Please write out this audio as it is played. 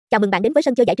Chào mừng bạn đến với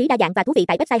sân chơi giải trí đa dạng và thú vị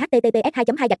tại website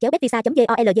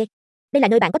https://betvisa.gold. Đây là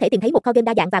nơi bạn có thể tìm thấy một kho game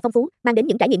đa dạng và phong phú, mang đến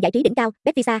những trải nghiệm giải trí đỉnh cao.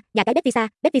 Betvisa, nhà cái Betvisa,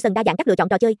 Betvisa đa dạng các lựa chọn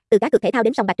trò chơi, từ cá cược thể thao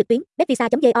đến sòng bạc trực tuyến.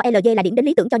 Betvisa.gold là điểm đến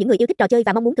lý tưởng cho những người yêu thích trò chơi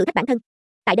và mong muốn thử thách bản thân.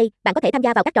 Tại đây, bạn có thể tham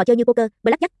gia vào các trò chơi như poker,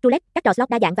 blackjack, roulette, các trò slot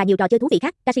đa dạng và nhiều trò chơi thú vị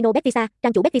khác. Casino Betvisa,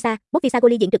 trang chủ Betvisa, Betvisa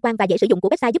Gold diện trực quan và dễ sử dụng của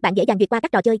website giúp bạn dễ dàng duyệt qua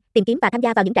các trò chơi, tìm kiếm và tham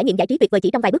gia vào những trải nghiệm giải trí tuyệt vời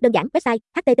chỉ trong vài bước đơn giản. Website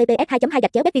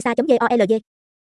https://betvisa.gold